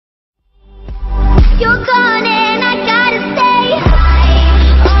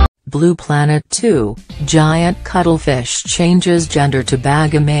Blue Planet 2, giant cuttlefish changes gender to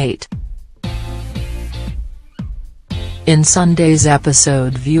bag a mate. In Sunday's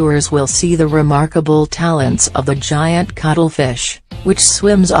episode, viewers will see the remarkable talents of the giant cuttlefish, which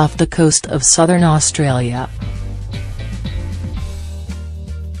swims off the coast of southern Australia.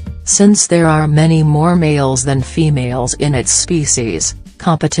 Since there are many more males than females in its species,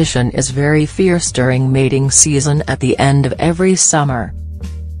 competition is very fierce during mating season at the end of every summer.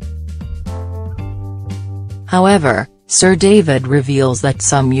 However, Sir David reveals that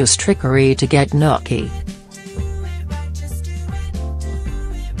some use trickery to get nookie.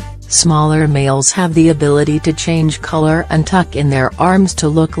 Smaller males have the ability to change color and tuck in their arms to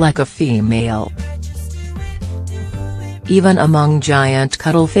look like a female. Even among giant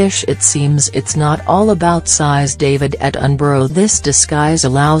cuttlefish, it seems it's not all about size. David Attenborough: this disguise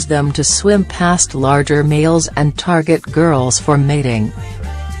allows them to swim past larger males and target girls for mating.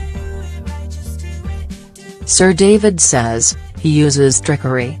 Sir David says, he uses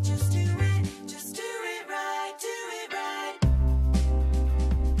trickery.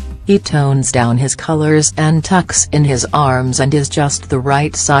 He tones down his colors and tucks in his arms and is just the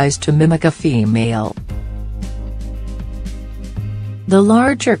right size to mimic a female. The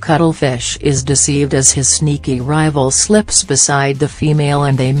larger cuttlefish is deceived as his sneaky rival slips beside the female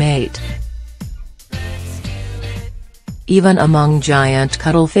and they mate. Even among giant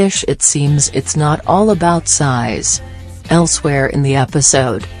cuttlefish, it seems it's not all about size. Elsewhere in the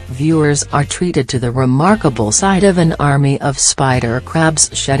episode, viewers are treated to the remarkable sight of an army of spider crabs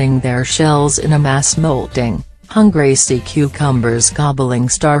shedding their shells in a mass molting, hungry sea cucumbers gobbling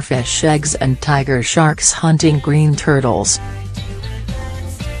starfish eggs and tiger sharks hunting green turtles.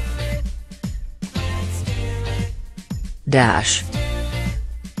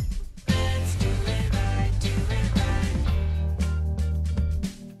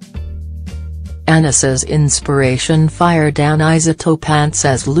 Anna's inspiration: fire down. Isotopan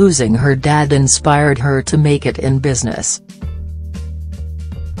says losing her dad inspired her to make it in business.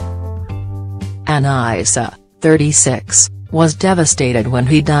 Anna, 36, was devastated when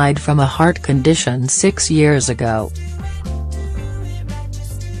he died from a heart condition 6 years ago.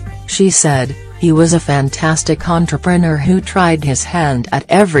 She said, "He was a fantastic entrepreneur who tried his hand at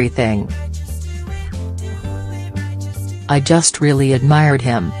everything. I just really admired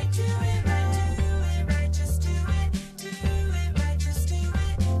him.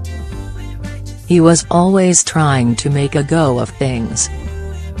 He was always trying to make a go of things.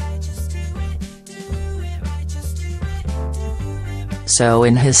 So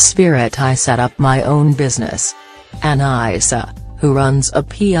in his spirit I set up my own business." Anna, who runs a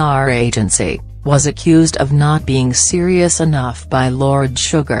PR agency, was accused of not being serious enough by Lord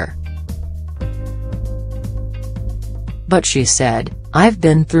Sugar. But she said, "I've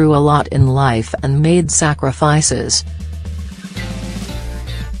been through a lot in life and made sacrifices.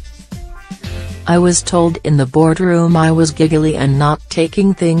 I was told in the boardroom I was giggly and not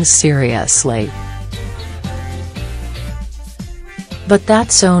taking things seriously. But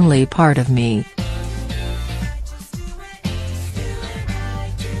that's only part of me.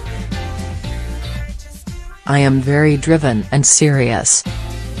 I am very driven and serious.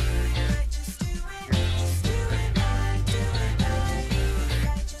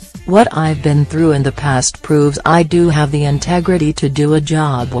 What I've been through in the past proves I do have the integrity to do a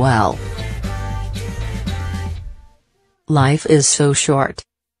job well. Life is so short.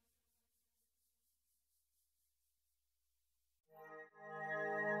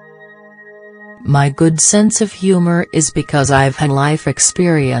 My good sense of humor is because I've had life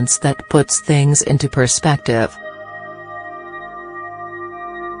experience that puts things into perspective.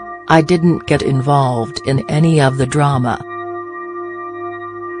 I didn't get involved in any of the drama.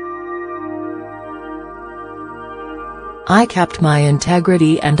 I kept my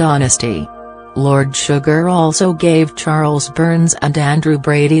integrity and honesty." Lord Sugar also gave Charles Burns and Andrew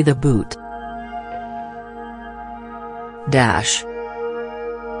Brady the boot.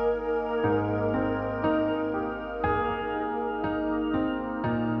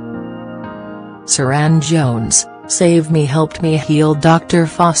 Suran Jones, "Save Me Helped Me Heal." Dr.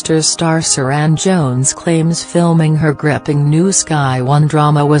 Foster's star Suran Jones claims filming her gripping new Sky One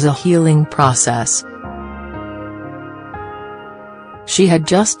drama was a healing process. She had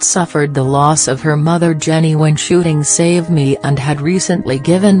just suffered the loss of her mother Jenny when shooting Save Me and had recently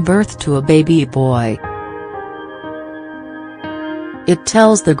given birth to a baby boy. It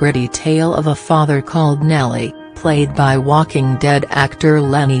tells the gritty tale of a father called Nellie, played by Walking Dead actor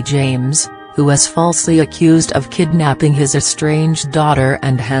Lenny James, who was falsely accused of kidnapping his estranged daughter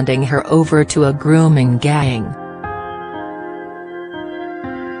and handing her over to a grooming gang.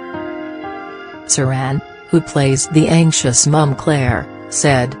 Saran, who plays the anxious mum Claire,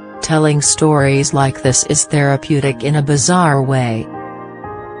 said, "Telling stories like this is therapeutic in a bizarre way.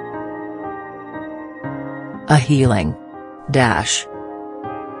 A healing.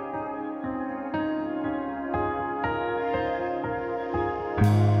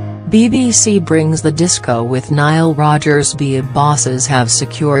 BBC brings the disco with Nile Rodgers. BA bosses have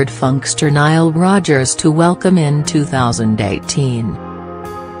secured funkster Nile Rodgers to welcome in 2018.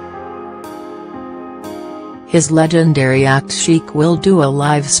 His legendary act Chic will do a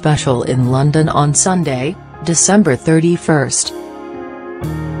live special in London on Sunday, December 31st.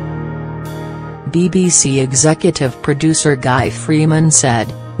 BBC executive producer Guy Freeman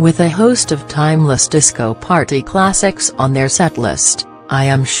said, with a host of timeless disco party classics on their setlist, "I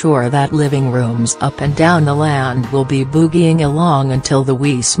am sure that living rooms up and down the land will be boogieing along until the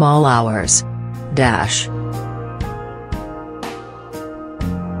wee small hours."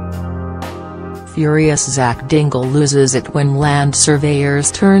 Furious Zach Dingle loses it when land surveyors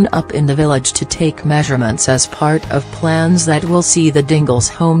turn up in the village to take measurements as part of plans that will see the Dingle's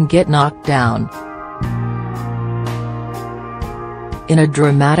home get knocked down. In a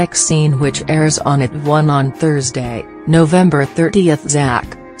dramatic scene which airs on At 1 on Thursday, November 30th,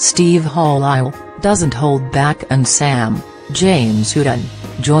 Zach, Steve Hall doesn't hold back and Sam, James Houghton,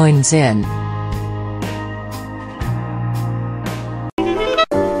 joins in.